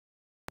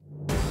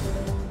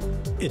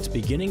It's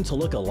beginning to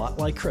look a lot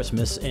like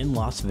Christmas in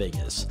Las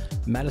Vegas.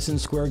 Madison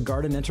Square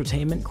Garden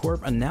Entertainment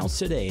Corp. announced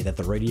today that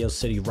the Radio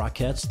City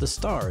Rockettes, the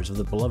stars of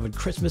the beloved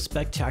Christmas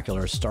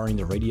spectacular starring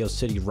the Radio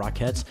City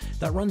Rockettes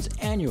that runs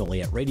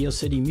annually at Radio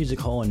City Music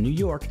Hall in New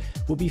York,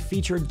 will be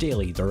featured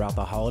daily throughout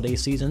the holiday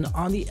season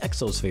on the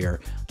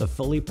Exosphere, the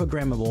fully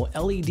programmable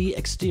LED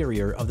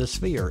exterior of the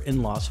Sphere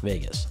in Las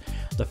Vegas.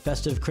 The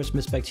festive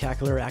Christmas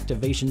spectacular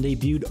activation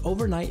debuted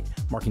overnight,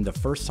 marking the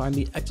first time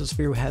the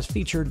Exosphere has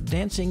featured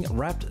dancing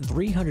wrapped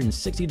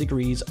 360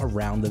 degrees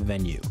around the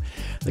venue.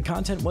 The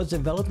content was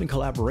developed in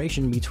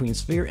collaboration between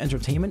Sphere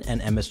Entertainment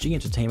and MSG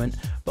Entertainment,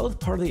 both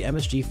part of the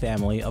MSG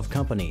family of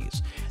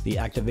companies. The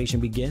activation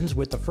begins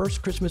with the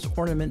first Christmas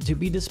ornament to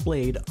be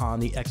displayed on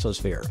the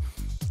Exosphere.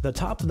 The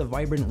top of the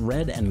vibrant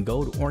red and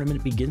gold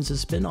ornament begins to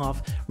spin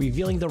off,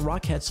 revealing the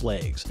Rockettes'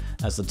 legs.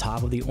 As the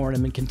top of the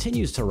ornament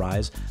continues to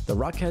rise, the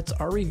Rockettes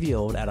are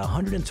revealed at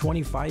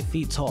 125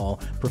 feet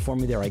tall,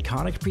 performing their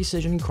iconic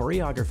precision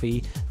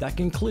choreography that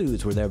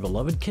concludes with their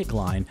beloved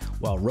kickline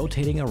while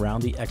rotating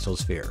around the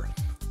Exosphere.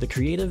 The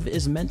creative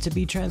is meant to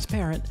be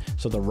transparent,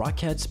 so the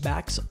Rockettes'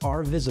 backs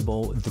are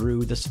visible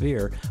through the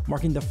sphere,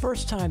 marking the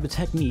first time the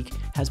technique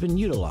has been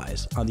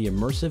utilized on the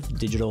immersive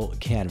digital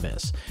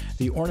canvas.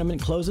 The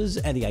ornament closes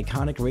and the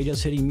iconic Radio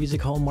City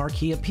Music Hall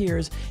marquee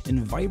appears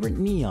in vibrant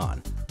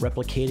neon,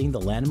 replicating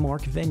the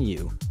landmark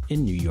venue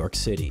in New York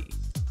City.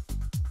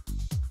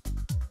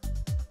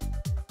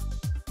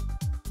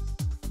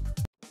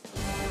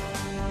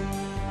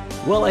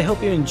 Well, I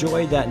hope you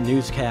enjoyed that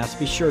newscast.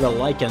 Be sure to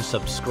like and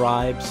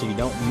subscribe so you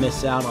don't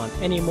miss out on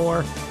any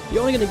more.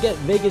 You're only going to get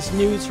Vegas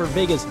news for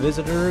Vegas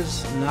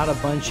visitors, not a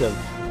bunch of,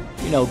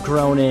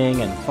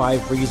 groaning and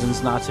 5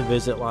 reasons not to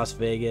visit Las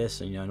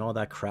Vegas and all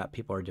that crap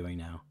people are doing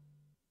now.